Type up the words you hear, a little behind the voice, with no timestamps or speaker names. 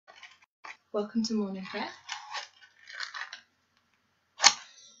Welcome to morning prayer.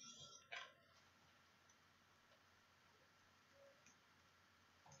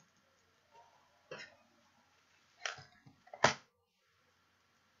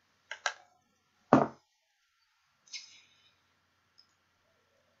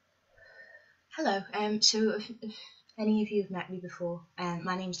 Hello, so if any of you have met me before,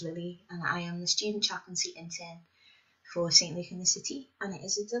 my name's Lily and I am the student chaplaincy intern for St Luke in the City, and it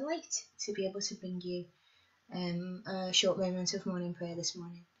is a delight to be able to bring you a short moment of morning prayer this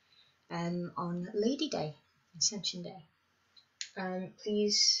morning on Lady Day, Ascension Day.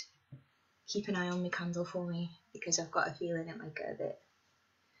 Please keep an eye on my candle for me because I've got a feeling it might get a bit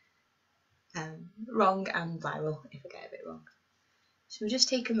wrong and viral if I get a bit wrong. So we'll just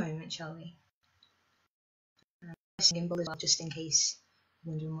take a moment, shall we? Gimbal as well, just in case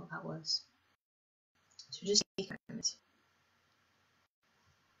you're wondering what that was. So just take a moment.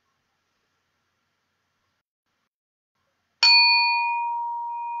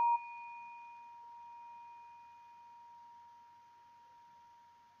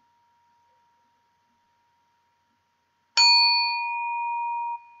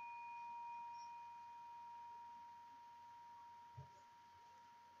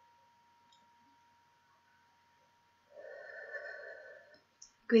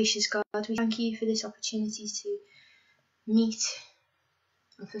 Gracious God, we thank you for this opportunity to meet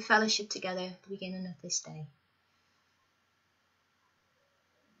and for fellowship together at the beginning of this day.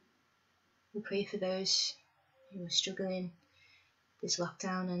 We pray for those who are struggling this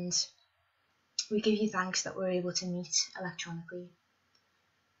lockdown, and we give you thanks that we're able to meet electronically.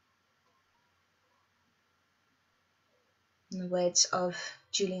 In the words of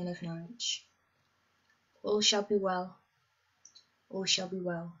Julian of Norwich, all shall be well,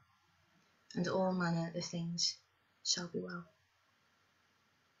 and all manner of things shall be well.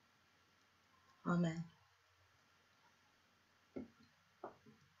 Amen.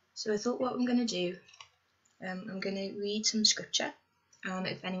 So I thought what I'm going to do, I'm going to read some scripture, and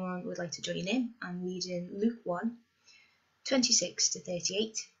if anyone would like to join in, I'm reading Luke 1, 26 to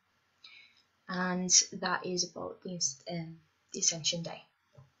 38, and that is about the Ascension Day.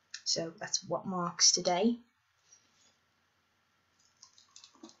 So that's what marks today.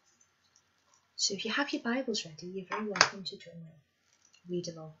 So if you have your Bibles ready, you're very welcome to join in, read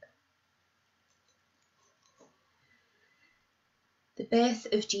along. The birth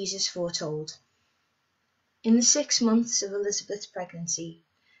of Jesus foretold. In the 6 months of Elizabeth's pregnancy,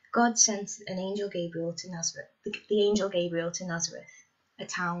 God sent the angel Gabriel to Nazareth, a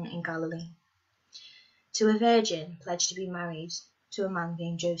town in Galilee, to a virgin pledged to be married to a man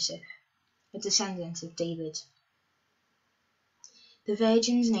named Joseph, a descendant of David. The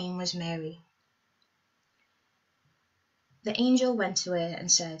virgin's name was Mary. The angel went to her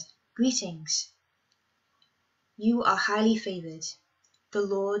and said, "Greetings, you are highly favoured. The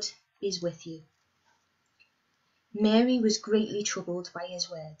Lord is with you." Mary was greatly troubled by his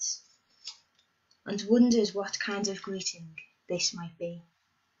words, and wondered what kind of greeting this might be.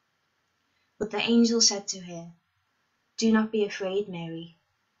 But the angel said to her, "Do not be afraid, Mary.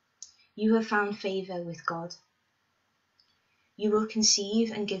 You have found favour with God. You will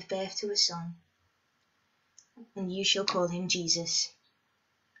conceive and give birth to a son, and you shall call him Jesus.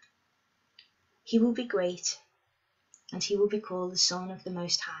 He will be great, and he will be called the Son of the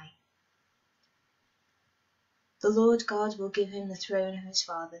Most High. The Lord God will give him the throne of his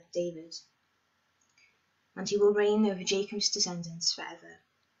father David, and he will reign over Jacob's descendants forever.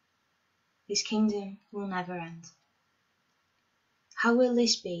 His kingdom will never end." "How will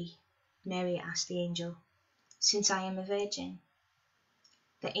this be?" Mary asked the angel, "since I am a virgin?"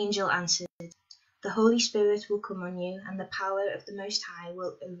 The angel answered, "The Holy Spirit will come on you, and the power of the Most High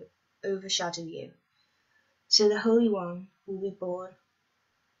will overshadow you. So the Holy One will be born,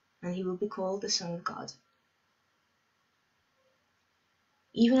 and he will be called the Son of God.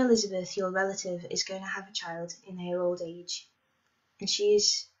 Even Elizabeth, your relative, is going to have a child in her old age, and she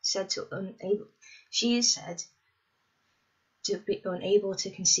is said to be unable to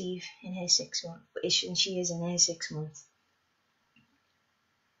conceive in her 6 month, and she is in her 6th month.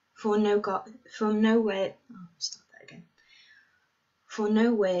 For no word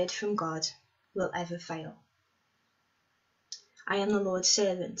from God will ever fail." "I am the Lord's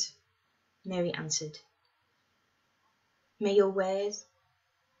servant," Mary answered. "May your word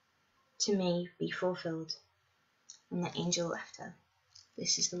to me be fulfilled." And the angel left her.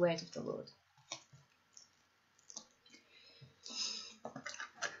 This is the word of the Lord.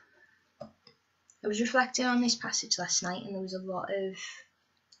 I was reflecting on this passage last night, and there was a lot of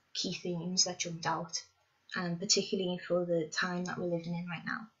key themes that jumped out, and particularly for the time that we're living in right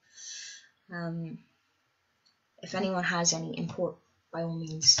now. If anyone has any input, by all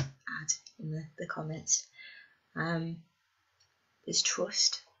means add in the comments. There's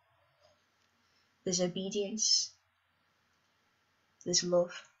trust, there's obedience, there's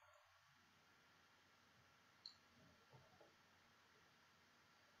love.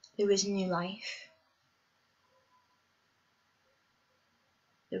 There is new life.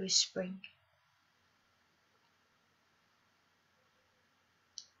 There is spring.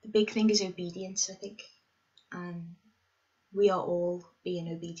 The big thing is obedience, I think. We are all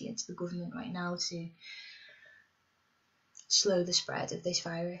being obedient to the government right now to slow the spread of this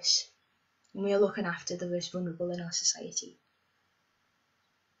virus. And we are looking after the most vulnerable in our society.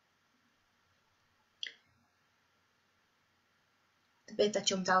 The bit that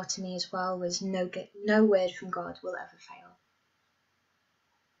jumped out to me as well was no word from God will ever fail.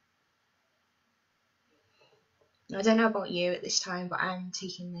 I don't know about you at this time, but I'm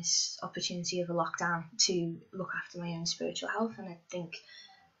taking this opportunity of a lockdown to look after my own spiritual health, and I think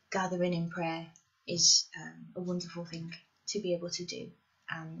gathering in prayer is a wonderful thing to be able to do,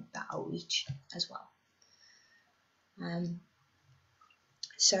 and that outreach as well.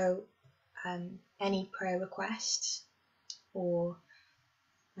 So any prayer requests or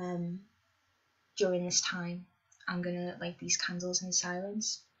during this time, I'm going to light these candles in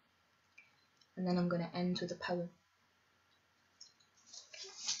silence, and then I'm going to end with a poem.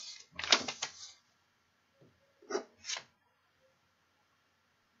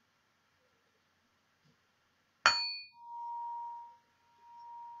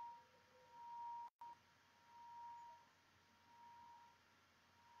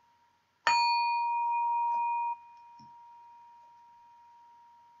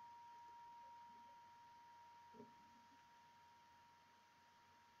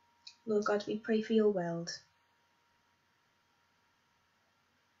 Lord God, we pray for your world.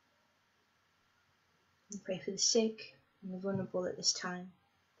 We pray for the sick and the vulnerable at this time.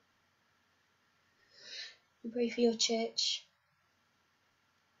 We pray for your church,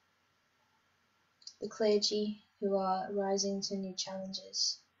 the clergy who are rising to new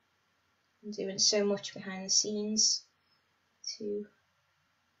challenges and doing so much behind the scenes to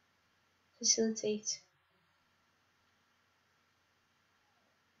facilitate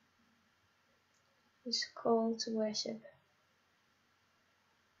this call to worship.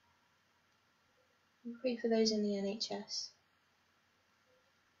 We pray for those in the NHS.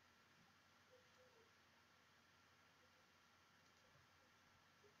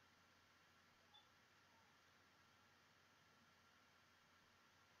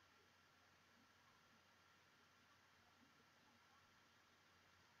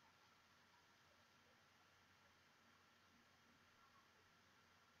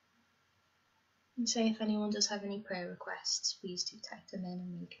 And say if anyone does have any prayer requests, please do type them in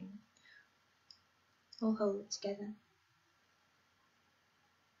and we can all hold it together.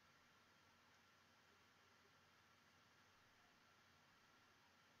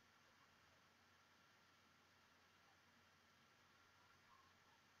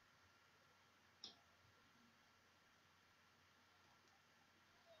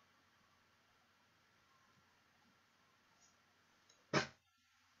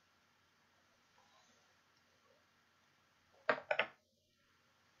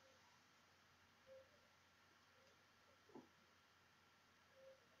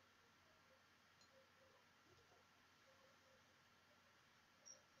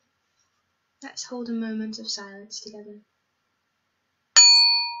 Let's hold a moment of silence together.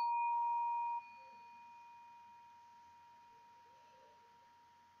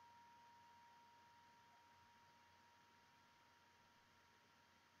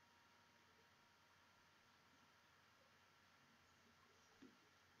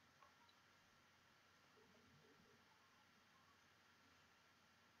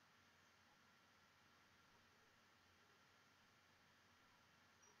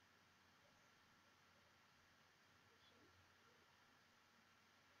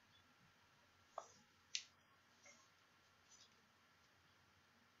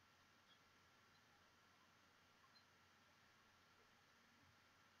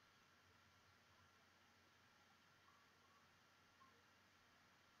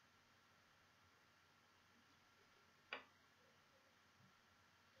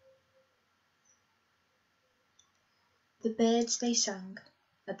 The birds they sang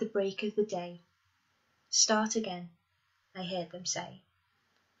at the break of the day, start again, I heard them say.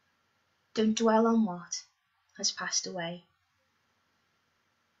 Don't dwell on what has passed away,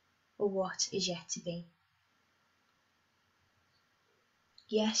 or what is yet to be.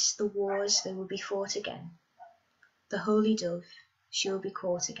 Yes, the wars they will be fought again. The holy dove, she will be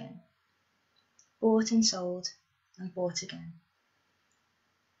caught again. bought and sold and bought again.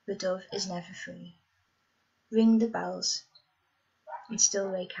 The dove is never free. Ring the bells, and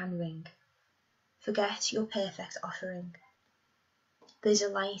still they can ring. Forget your perfect offering. There's a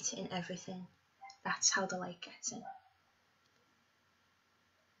light in everything. That's how the light gets in.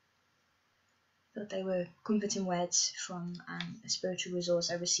 Thought they were comforting words from a spiritual resource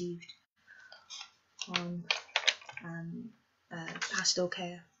I received on pastoral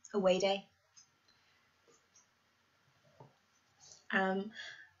care away day.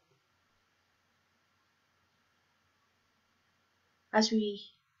 As we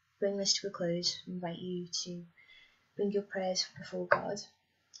bring this to a close, I invite you to bring your prayers before God,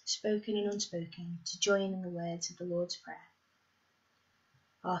 spoken and unspoken, to join in the words of the Lord's Prayer.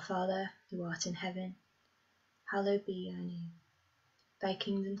 Our Father, who art in heaven, hallowed be thy name. Thy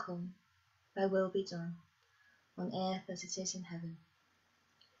kingdom come, thy will be done, on earth as it is in heaven.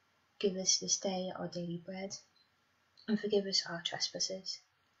 Give us this day our daily bread, and forgive us our trespasses,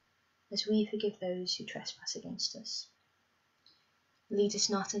 as we forgive those who trespass against us. Lead us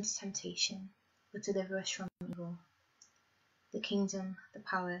not into temptation, but deliver us from evil. The kingdom, the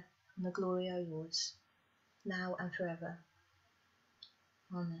power, and the glory are yours, now and forever.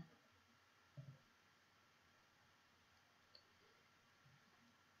 Amen.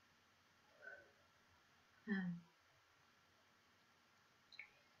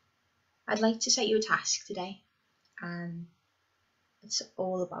 I'd like to set you a task today, and it's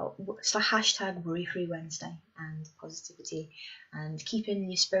all about hashtag worry-free Wednesday and positivity and keeping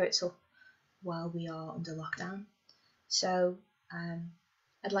your spirits up while we are under lockdown. So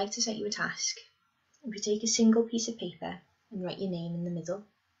I'd like to set you a task. If you take a single piece of paper and write your name in the middle,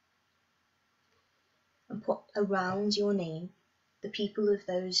 and put around your name the people of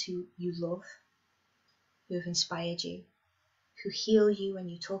those who you love, who have inspired you, who heal you when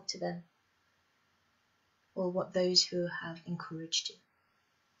you talk to them, or what those who have encouraged you.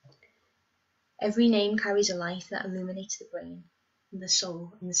 Every name carries a light that illuminates the brain, and the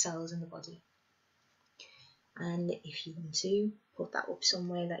soul, and the cells in the body. And if you want to, put that up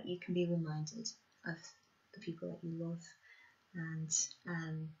somewhere that you can be reminded of the people that you love, and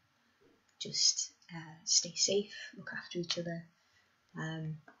just stay safe, look after each other,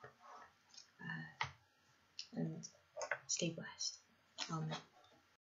 and stay blessed. Amen.